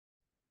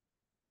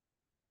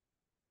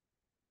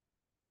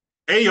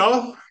Hey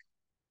y'all,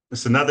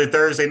 it's another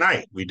Thursday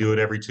night. We do it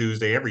every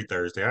Tuesday, every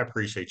Thursday. I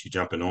appreciate you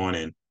jumping on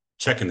and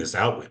checking this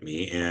out with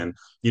me. And,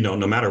 no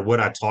matter what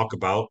I talk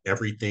about,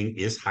 everything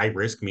is high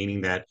risk, meaning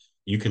that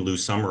you can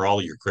lose some or all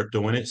of your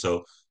crypto in it.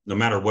 So, no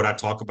matter what I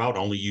talk about,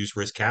 only use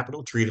risk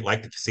capital, treat it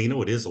like the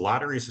casino. It is a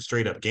lottery, it's a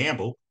straight up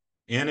gamble.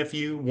 And if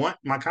you want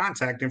my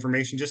contact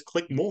information, just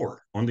click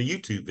more on the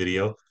YouTube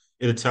video.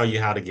 It'll tell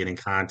you how to get in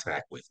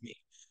contact with me.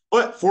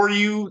 But for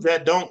you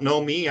that don't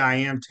know me, I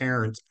am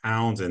Terrence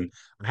Pounds, and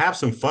have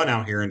some fun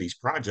out here in these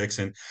projects.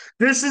 And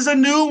this is a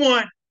new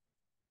one,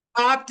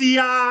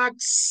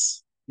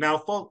 Opteox. Now,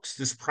 folks,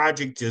 this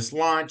project just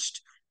launched,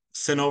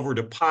 sent over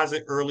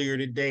deposit earlier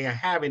today. I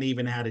haven't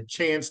even had a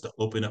chance to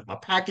open up my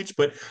package,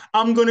 but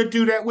I'm going to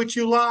do that with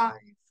you live.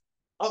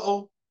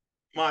 Uh-oh,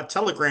 my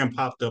Telegram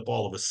popped up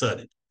all of a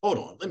sudden. Hold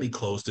on, let me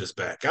close this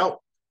back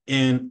out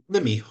and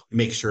let me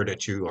make sure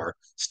that you are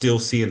still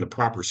seeing the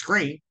proper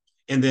screen.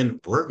 And then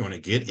we're going to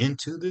get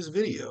into this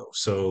video.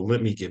 So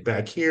let me get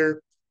back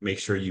here, make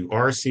sure you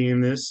are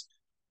seeing this.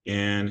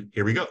 And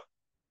here we go.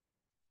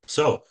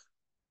 So,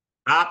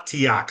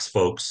 Opteox,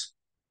 folks,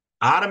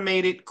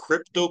 automated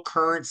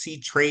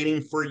cryptocurrency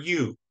trading for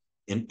you,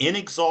 an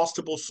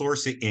inexhaustible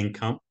source of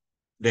income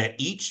that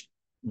each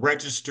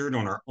registered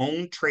on our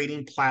own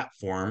trading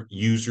platform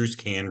users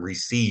can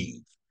receive.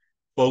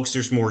 Folks,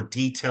 there's more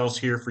details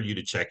here for you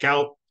to check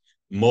out.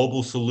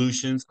 Mobile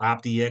Solutions,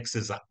 OptiX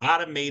is an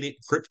automated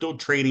crypto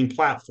trading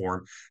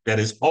platform that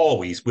is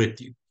always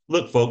with you.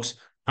 Look, folks,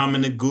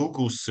 coming to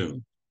Google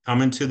soon,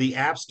 coming to the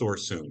App Store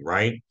soon,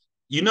 right?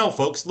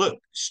 Folks, look,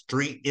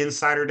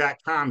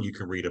 streetinsider.com, you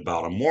can read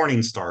about them,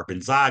 Morningstar,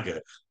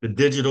 Gonzaga, the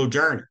digital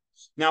journey.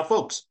 Now,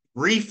 folks,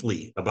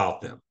 briefly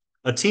about them.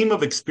 A team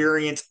of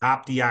experienced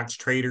Optiox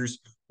traders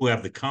who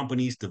have the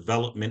company's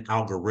development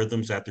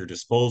algorithms at their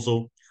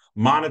disposal,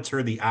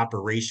 monitor the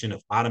operation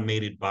of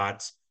automated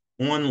bots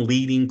on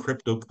leading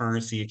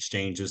cryptocurrency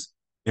exchanges,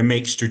 and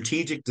make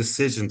strategic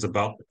decisions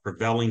about the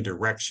prevailing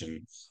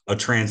direction of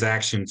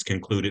transactions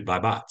concluded by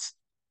bots.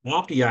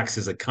 Optiox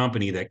is a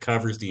company that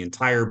covers the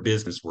entire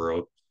business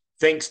world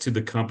thanks to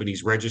the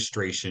company's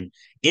registration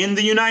in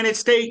the United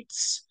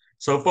States.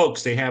 So,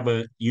 folks, they have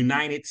a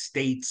United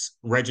States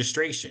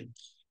registration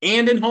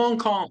and in Hong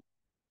Kong.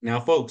 Now,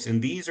 folks,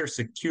 and these are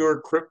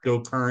secure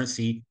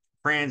cryptocurrency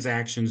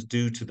transactions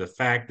due to the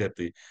fact that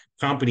the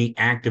company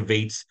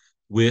activates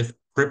with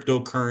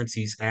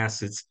cryptocurrencies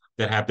assets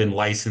that have been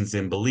licensed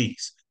in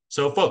Belize.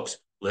 So, folks,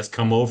 let's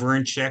come over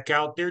and check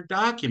out their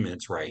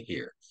documents right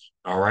here.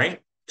 All right.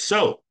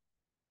 So,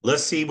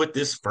 let's see what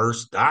this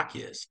first doc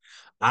is.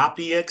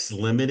 Opteox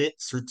Limited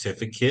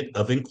Certificate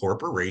of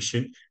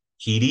Incorporation,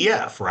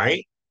 PDF,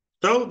 right?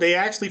 So they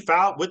actually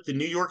filed with the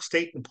New York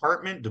State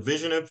Department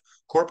Division of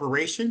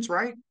Corporations,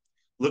 right?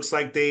 Looks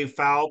like they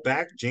filed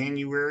back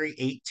January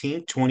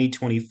 18th,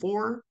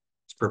 2024.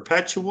 It's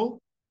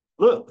perpetual.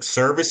 Look,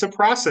 service and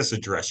process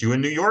address. You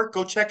in New York?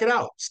 Go check it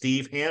out.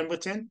 Steve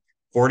Hamilton,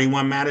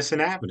 41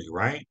 Madison Avenue,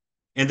 right?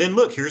 And then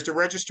look, here's the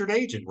registered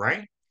agent,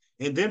 right?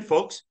 And then,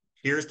 folks,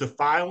 here's the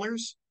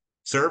filers,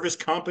 service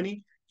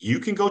company. You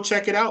can go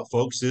check it out,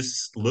 folks.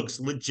 This looks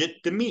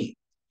legit to me.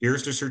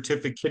 Here's the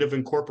certificate of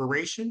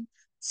incorporation.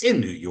 It's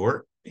in New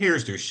York.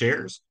 Here's their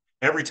shares.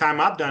 Every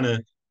time I've done a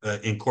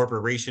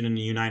incorporation in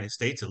the United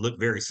States, it looked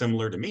very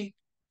similar to me.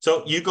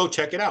 So you go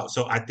check it out.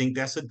 So I think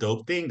that's a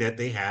dope thing that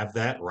they have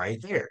that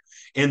right there.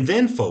 And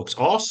then, folks,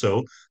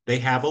 also, they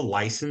have a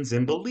license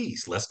in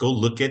Belize. Let's go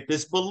look at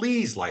this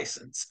Belize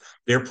license.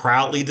 They're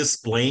proudly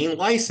displaying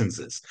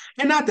licenses.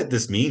 And not that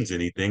this means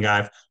anything.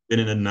 I've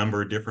been in a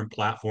number of different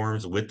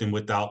platforms with and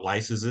without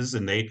licenses,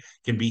 and they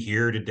can be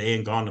here today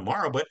and gone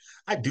tomorrow. But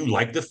I do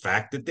like the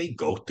fact that they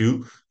go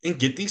through and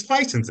get these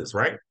licenses,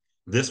 right?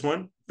 This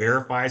one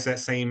verifies that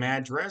same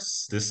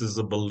address. This is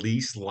a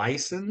Belize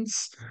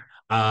license,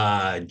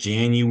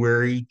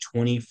 January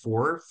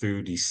 24th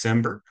through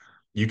December.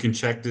 You can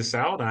check this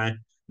out. I'm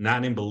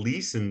not in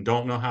Belize and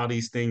don't know how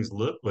these things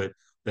look, but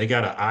they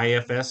got an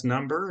IFS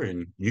number,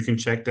 and you can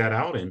check that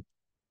out and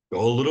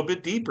go a little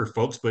bit deeper,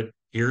 folks. But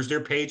here's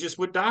their pages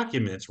with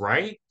documents,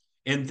 right?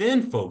 And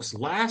then, folks,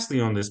 lastly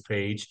on this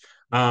page,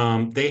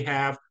 they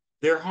have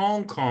their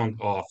Hong Kong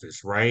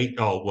office, right?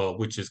 Oh, well,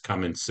 which is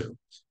coming soon.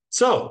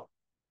 So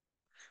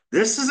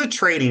this is a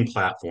trading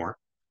platform.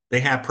 They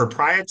have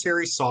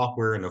proprietary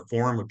software in the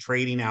form of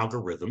trading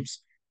algorithms,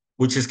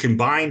 which is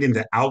combined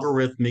into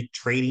algorithmic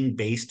trading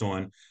based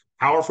on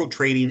powerful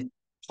trading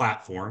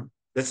platform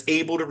that's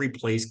able to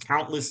replace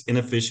countless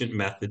inefficient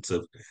methods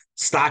of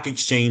stock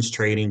exchange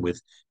trading with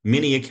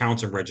many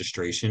accounts and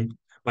registration.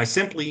 By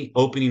simply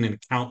opening an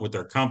account with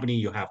our company,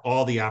 you'll have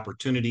all the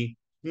opportunity,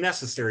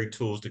 necessary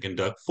tools to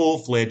conduct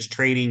full-fledged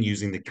trading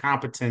using the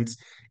competence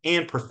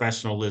and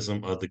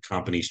professionalism of the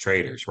company's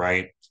traders,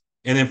 right?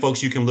 And then,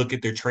 folks, you can look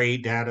at their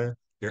trade data,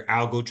 their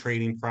algo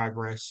trading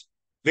progress.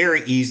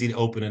 Very easy to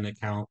open an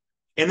account.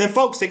 And then,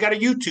 folks, they got a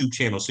YouTube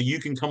channel, so you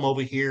can come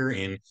over here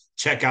and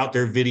check out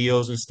their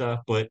videos and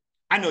stuff. But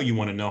I know you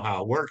want to know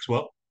how it works.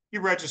 Well,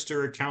 you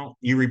register an account,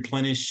 you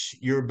replenish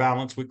your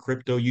balance with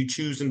crypto, you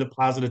choose and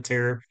deposit a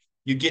tariff,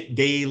 You get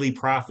daily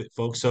profit,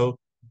 folks. So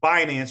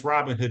Binance,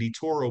 Robinhood,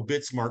 eToro,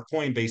 Bitsmart,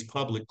 Coinbase,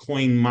 Public,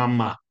 Coin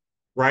Mama,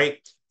 right?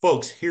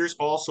 Folks, here's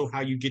also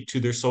how you get to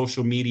their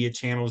social media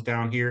channels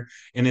down here.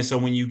 And then so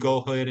when you go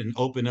ahead and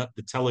open up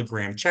the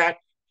Telegram chat,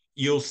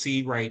 you'll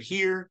see right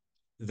here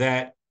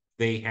that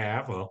they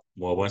have, well,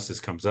 once this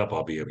comes up,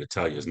 I'll be able to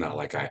tell you. It's not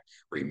like I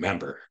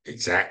remember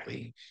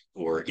exactly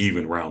or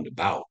even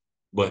roundabout,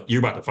 but you're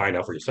about to find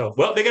out for yourself.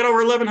 Well, they got over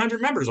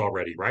 1,100 members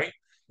already, right?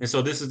 And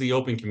so this is the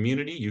open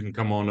community. You can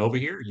come on over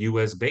here,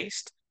 US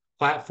based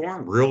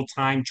platform, real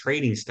time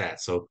trading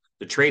stats. So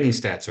the trading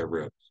stats are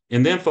real.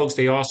 And then, folks,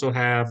 they also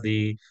have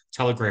the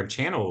Telegram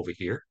channel over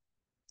here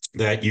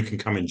that you can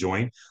come and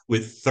join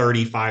with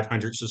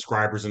 3,500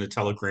 subscribers in the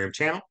Telegram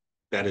channel.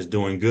 That is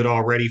doing good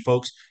already,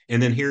 folks.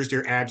 And then here's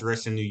their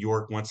address in New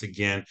York once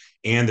again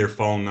and their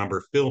phone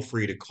number. Feel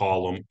free to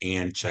call them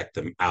and check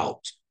them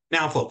out.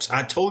 Now, folks,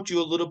 I told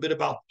you a little bit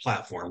about the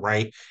platform,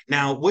 right?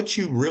 Now, what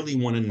you really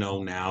want to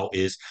know now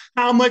is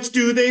how much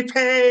do they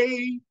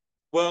pay?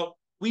 Well,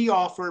 we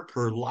offer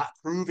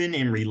proven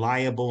and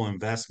reliable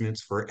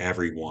investments for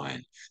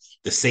everyone.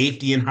 The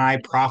safety and high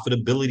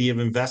profitability of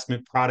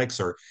investment products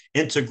are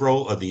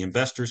integral of the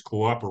investor's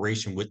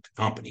cooperation with the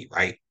company,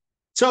 right?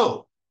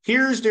 So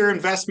here's their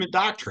investment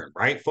doctrine,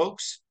 right,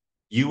 folks?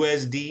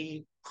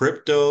 USD,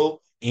 crypto,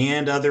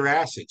 and other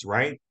assets,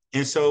 right?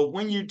 And so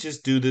when you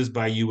just do this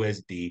by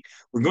USD,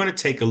 we're going to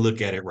take a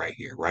look at it right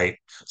here, right?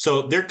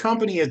 So their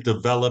company has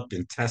developed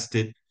and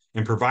tested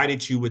and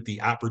provided you with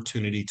the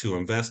opportunity to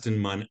invest in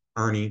money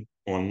earning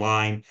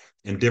online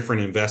and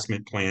different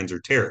investment plans or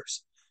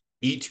tariffs.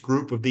 Each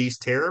group of these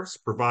tariffs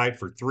provide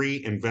for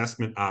three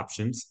investment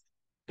options,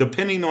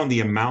 depending on the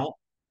amount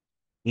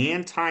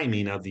and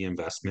timing of the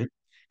investment,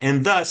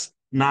 and thus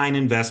nine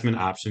investment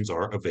options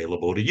are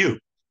available to you,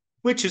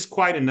 which is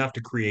quite enough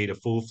to create a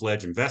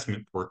full-fledged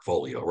investment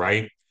portfolio,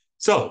 right?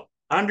 So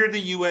under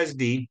the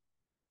USD,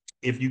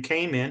 if you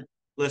came in,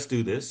 let's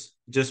do this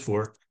just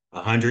for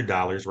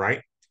 $100,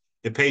 right?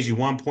 It pays you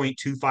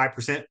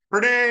 1.25%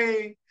 per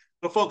day.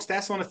 But folks,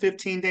 that's on a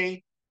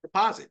 15-day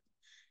deposit.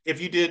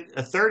 If you did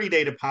a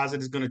 30-day deposit,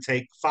 it's going to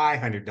take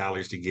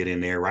 $500 to get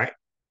in there, right?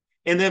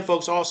 And then,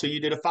 folks, also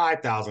you did a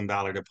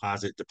 $5,000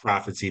 deposit, the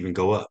profits even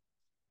go up.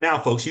 Now,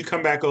 folks, you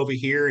come back over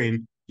here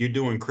and you're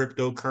doing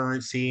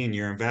cryptocurrency and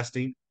you're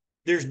investing.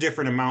 There's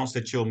different amounts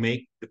that you'll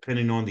make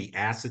depending on the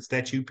assets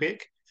that you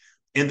pick.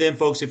 And then,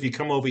 folks, if you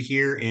come over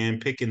here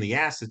and pick in the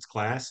assets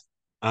class,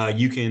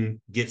 you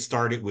can get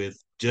started with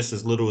just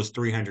as little as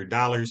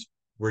 $300,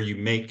 where you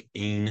make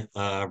in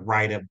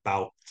right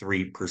about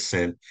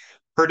 3%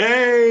 per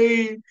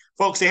day.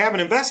 Folks, they have an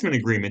investment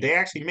agreement. They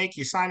actually make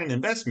you sign an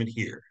investment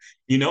here,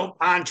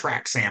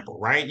 contract sample,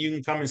 right? You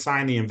can come and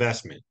sign the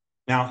investment.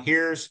 Now,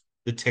 here's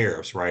the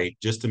tariffs, right?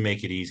 Just to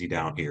make it easy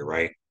down here,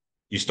 right?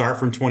 You start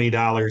from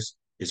 $20,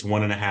 it's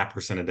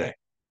 1.5% a day,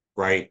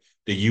 right?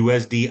 The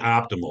USD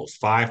Optimals,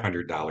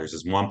 $500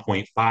 is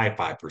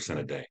 1.55%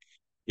 a day.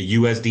 The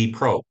USD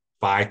Pro,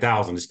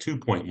 5,000 is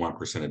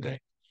 2.1% a day.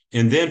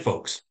 And then,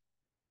 folks,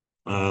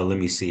 let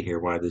me see here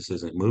why this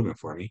isn't moving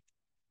for me.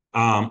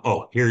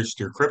 Here's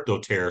your crypto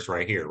tariffs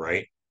right here,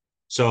 right?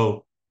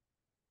 So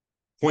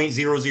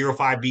 0.005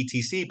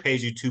 BTC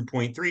pays you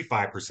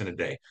 2.35% a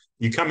day.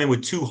 You come in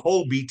with two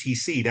whole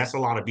BTC, that's a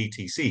lot of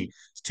BTC.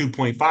 It's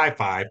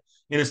 2.55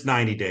 and it's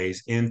 90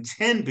 days. And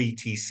 10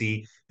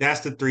 BTC,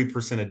 that's the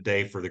 3% a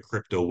day for the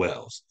crypto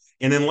wells.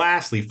 And then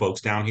lastly,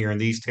 folks, down here in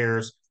these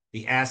tariffs,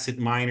 the asset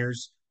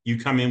miners, you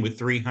come in with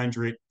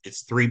 300,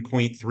 it's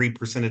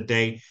 3.3% a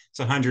day. It's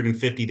a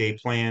 150-day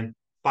plan,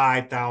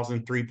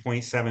 5,000,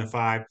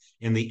 3.75.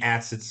 And the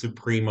asset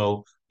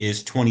supremo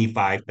is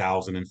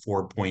 25,000 and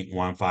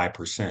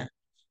 4.15%.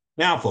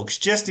 Now, folks,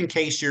 just in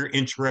case you're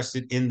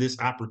interested in this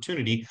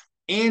opportunity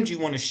and you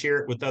want to share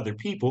it with other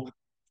people,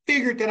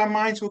 figured that I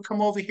might as well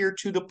come over here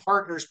to the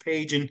partners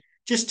page and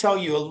just tell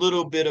you a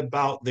little bit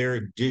about their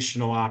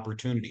additional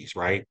opportunities,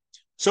 right?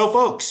 So,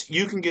 folks,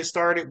 you can get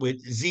started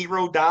with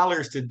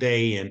 $0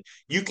 today and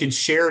you can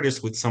share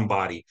this with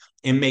somebody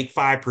and make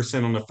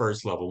 5% on the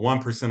first level,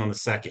 1% on the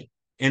second,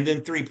 and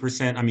then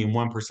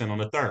 1% on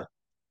the third.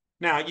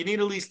 Now, you need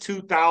at least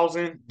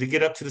 2,000 to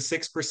get up to the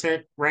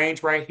 6%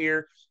 range right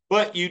here,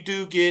 but you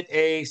do get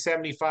a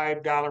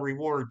 $75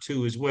 reward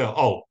too as well.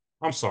 Oh,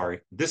 I'm sorry.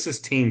 This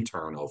is team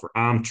turnover.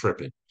 I'm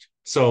tripping.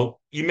 So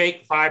you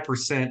make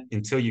 5%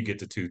 until you get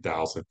to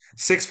 2,000,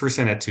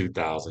 6% at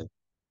 2,000,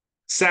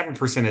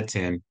 7% at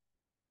 10,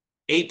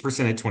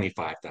 8% at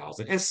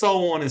 25,000, and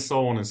so on and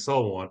so on and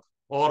so on,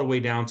 all the way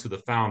down to the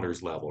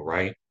founders level,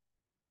 right?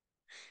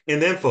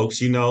 And then, folks,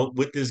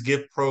 with this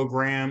gift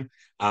program,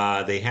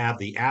 they have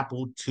the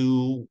Apple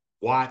II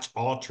Watch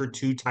Ultra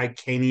 2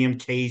 titanium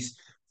case.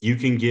 You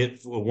can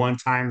get a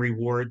one-time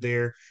reward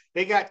there.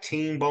 They got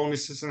team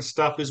bonuses and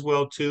stuff as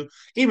well, too.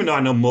 Even though I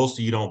know most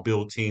of you don't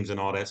build teams and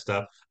all that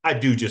stuff, I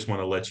do just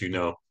want to let you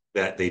know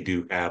that they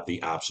do have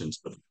the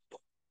options.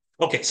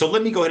 Okay, so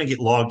let me go ahead and get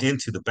logged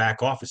into the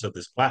back office of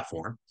this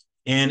platform.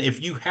 And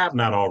if you have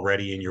not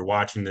already and you're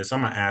watching this,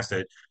 I'm going to ask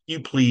that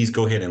you please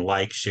go ahead and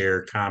like,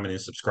 share, comment,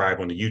 and subscribe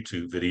on the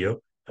YouTube video.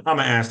 I'm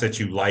gonna ask that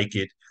you like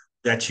it,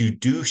 that you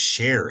do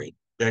share it,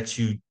 that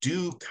you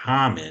do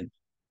comment,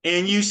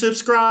 and you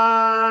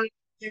subscribe.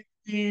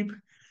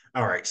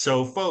 All right,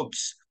 so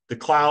folks, the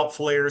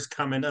Cloudflare is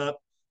coming up.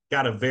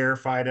 Got to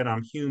verify that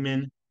I'm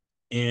human,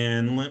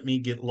 and let me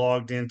get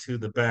logged into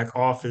the back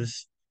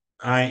office.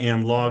 I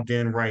am logged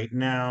in right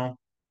now.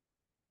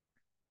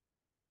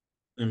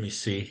 Let me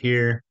see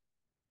here.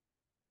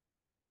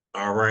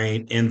 All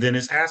right. And then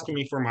it's asking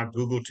me for my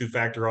Google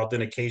two-factor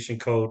authentication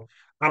code.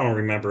 I don't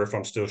remember if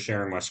I'm still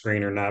sharing my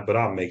screen or not, but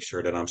I'll make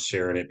sure that I'm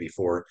sharing it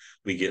before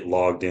we get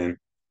logged in.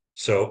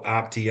 So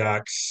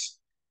Opteox,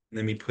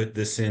 let me put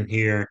this in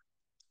here.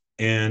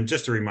 And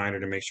just a reminder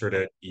to make sure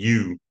that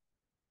you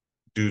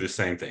do the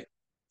same thing.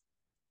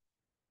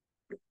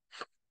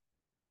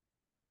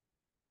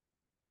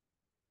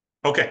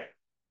 Okay.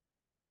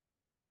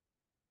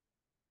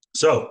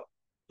 So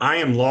I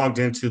am logged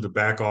into the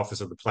back office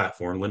of the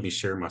platform. Let me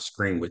share my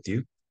screen with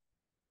you.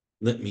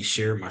 Let me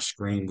share my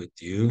screen with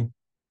you.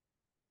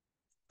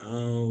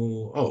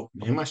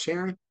 Am I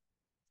sharing?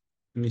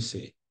 Let me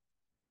see.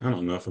 I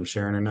don't know if I'm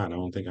sharing or not. I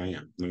don't think I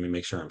am. Let me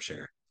make sure I'm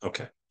sharing.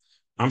 Okay.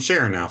 I'm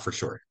sharing now for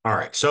sure. All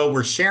right. So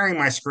we're sharing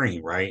my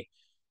screen, right?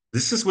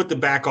 This is what the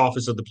back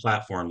office of the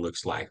platform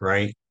looks like,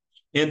 right?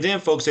 And then,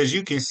 folks, as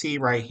you can see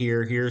right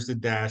here, here's the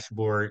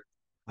dashboard.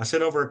 I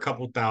sent over a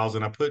couple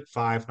thousand. I put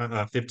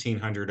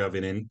 1,500 of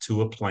it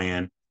into a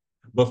plan.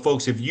 But,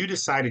 folks, if you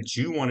decided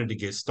you wanted to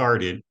get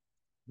started,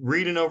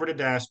 reading over the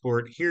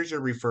dashboard, here's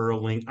your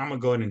referral link. I'm going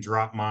to go ahead and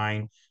drop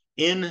mine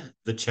in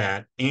the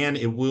chat, and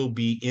it will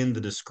be in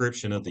the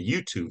description of the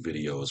YouTube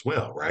video as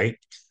well, right?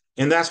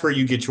 And that's where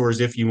you get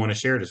yours if you want to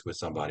share this with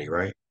somebody,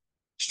 right?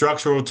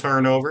 Structural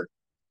turnover,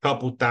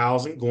 couple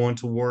thousand going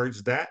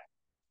towards that.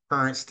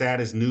 Current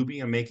status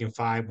newbie, I'm making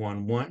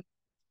 511.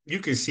 You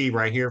can see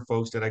right here,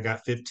 folks, that I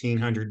got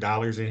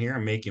 $1,500 in here.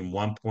 I'm making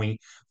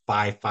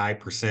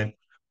 1.55%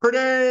 per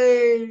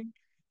day.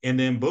 And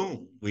then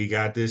boom, we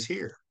got this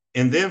here.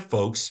 And then,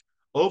 folks,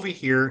 over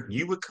here,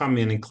 you would come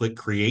in and click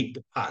create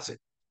deposit.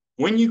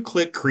 When you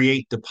click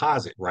create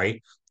deposit,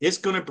 right, it's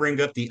going to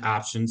bring up the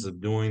options of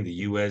doing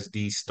the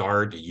USD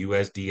Start, the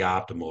USD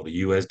Optimal,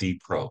 the USD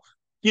Pro.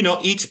 You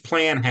know, each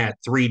plan had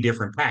three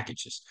different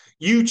packages.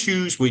 You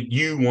choose what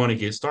you want to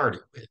get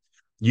started with.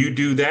 You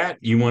do that.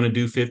 You want to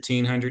do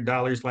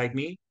 $1,500 like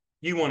me?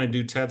 You want to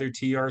do Tether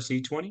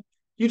TRC20?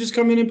 You just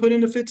come in and put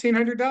in the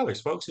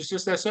 $1,500, folks. It's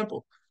just that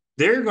simple.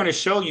 They're going to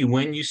show you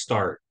when you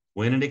start,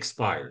 when it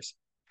expires,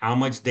 how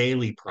much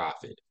daily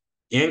profit,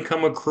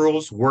 income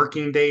accruals,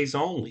 working days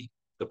only,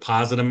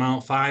 deposit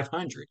amount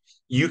 500.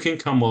 You can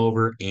come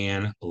over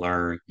and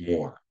learn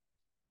more.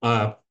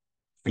 Uh,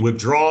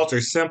 Withdrawals are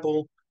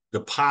simple,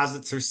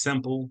 deposits are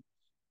simple,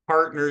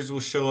 partners will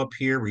show up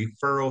here,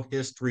 referral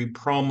history,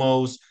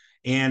 promos,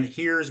 and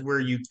here's where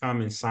you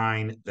come and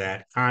sign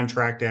that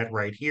contract at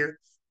right here.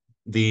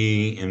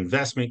 The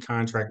investment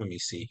contract. Let me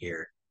see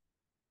here.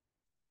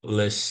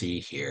 Let's see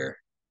here.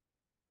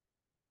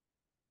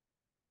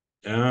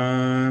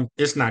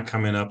 It's not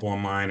coming up on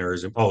mine, or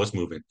is it? Oh, it's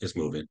moving. It's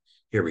moving.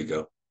 Here we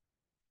go.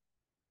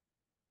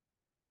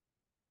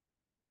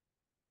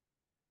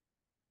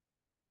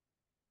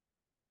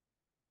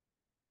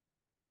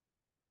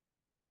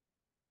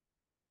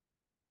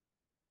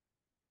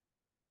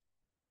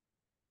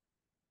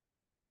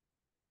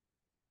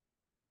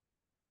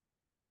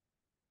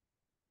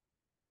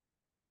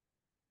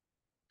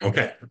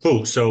 Okay,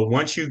 cool. So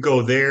once you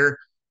go there,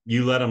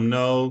 you let them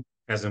know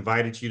has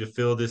invited you to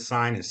fill this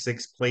sign in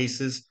six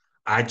places.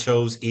 I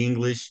chose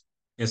English.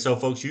 And so,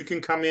 folks, you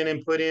can come in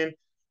and put in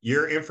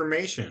your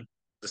information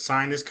to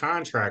sign this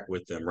contract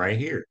with them right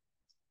here.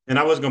 And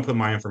I was going to put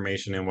my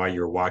information in while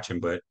you were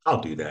watching, but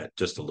I'll do that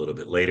just a little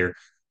bit later.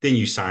 Then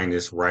you sign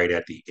this right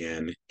at the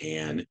end,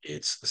 and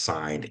it's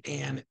signed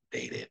and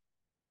dated.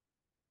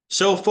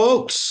 So,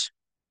 folks,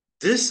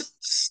 this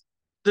is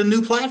the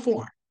new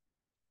platform.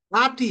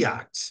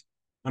 Opteox.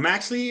 I'm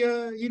actually,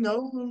 a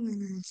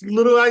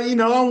little, I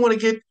don't want to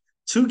get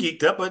too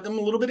geeked up, but I'm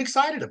a little bit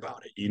excited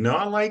about it.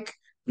 I like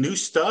new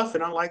stuff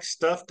and I like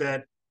stuff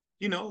that,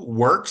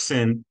 works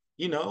and,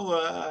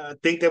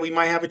 think that we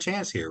might have a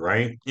chance here,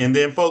 right? And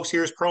then, folks,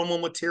 here's promo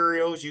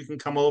materials. You can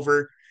come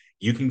over,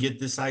 you can get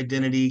this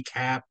identity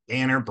cap,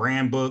 banner,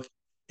 brand book.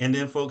 And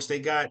then, folks, they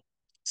got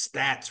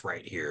stats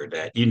right here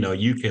that,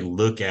 you can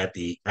look at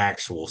the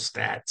actual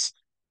stats.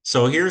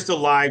 So here's the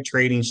live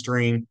trading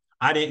stream.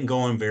 I didn't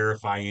go and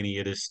verify any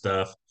of this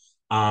stuff.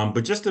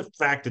 But just the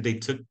fact that they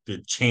took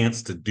the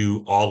chance to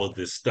do all of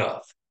this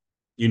stuff,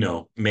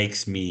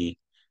 makes me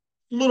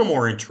a little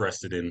more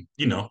interested in,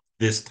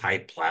 this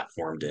type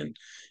platform than,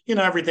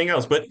 everything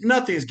else. But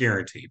nothing's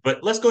guaranteed.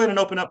 But let's go ahead and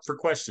open up for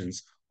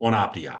questions on Optio.